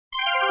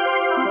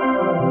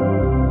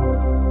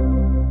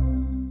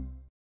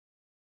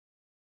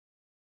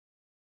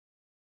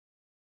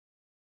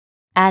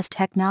As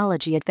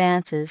technology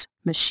advances,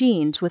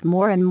 machines with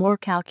more and more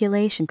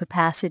calculation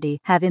capacity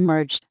have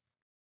emerged.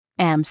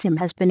 Amesim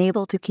has been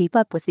able to keep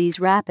up with these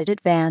rapid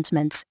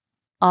advancements,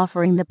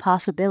 offering the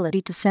possibility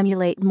to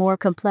simulate more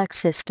complex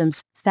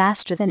systems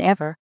faster than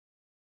ever.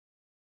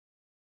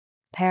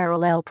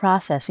 Parallel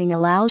processing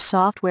allows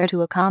software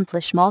to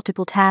accomplish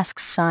multiple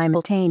tasks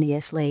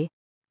simultaneously.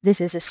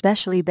 This is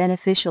especially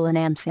beneficial in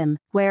Amesim,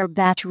 where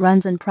batch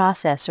runs and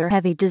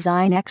processor-heavy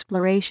design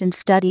exploration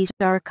studies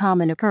are a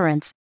common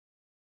occurrence.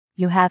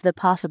 You have the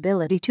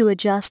possibility to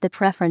adjust the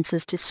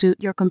preferences to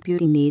suit your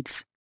computing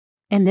needs.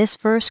 In this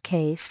first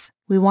case,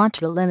 we want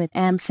to limit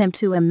Amesim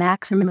to a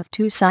maximum of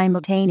 2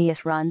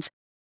 simultaneous runs.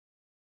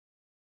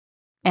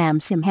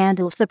 Amesim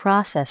handles the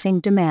processing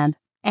demand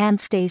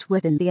and stays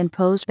within the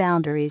imposed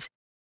boundaries.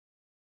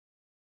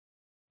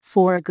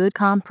 For a good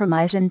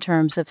compromise in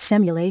terms of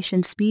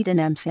simulation speed in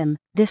Amesim,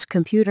 this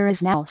computer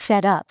is now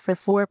set up for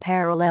 4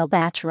 parallel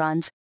batch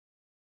runs.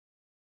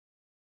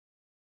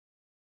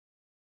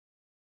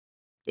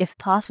 If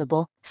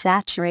possible,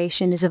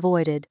 saturation is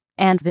avoided,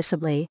 and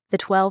visibly, the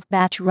 12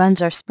 batch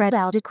runs are spread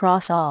out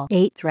across all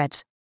 8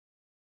 threads.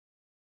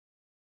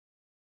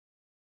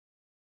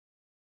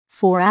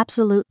 For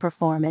absolute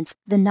performance,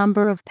 the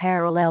number of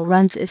parallel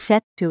runs is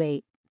set to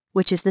 8,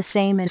 which is the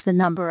same as the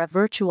number of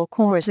virtual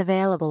cores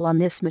available on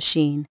this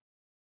machine.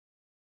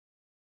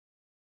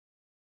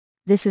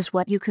 This is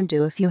what you can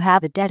do if you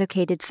have a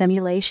dedicated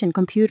simulation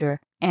computer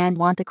and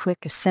want the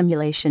quickest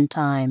simulation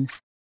times.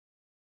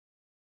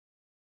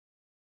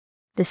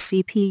 The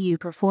CPU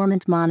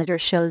performance monitor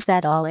shows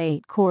that all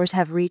 8 cores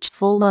have reached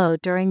full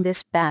load during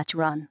this batch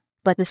run,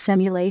 but the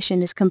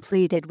simulation is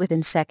completed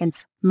within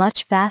seconds,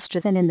 much faster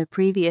than in the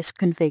previous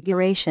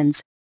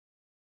configurations.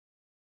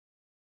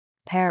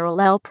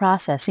 Parallel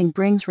processing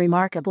brings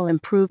remarkable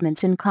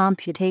improvements in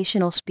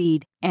computational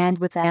speed, and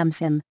with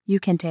Amesim, you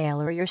can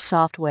tailor your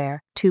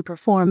software to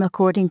perform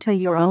according to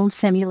your own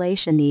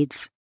simulation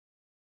needs.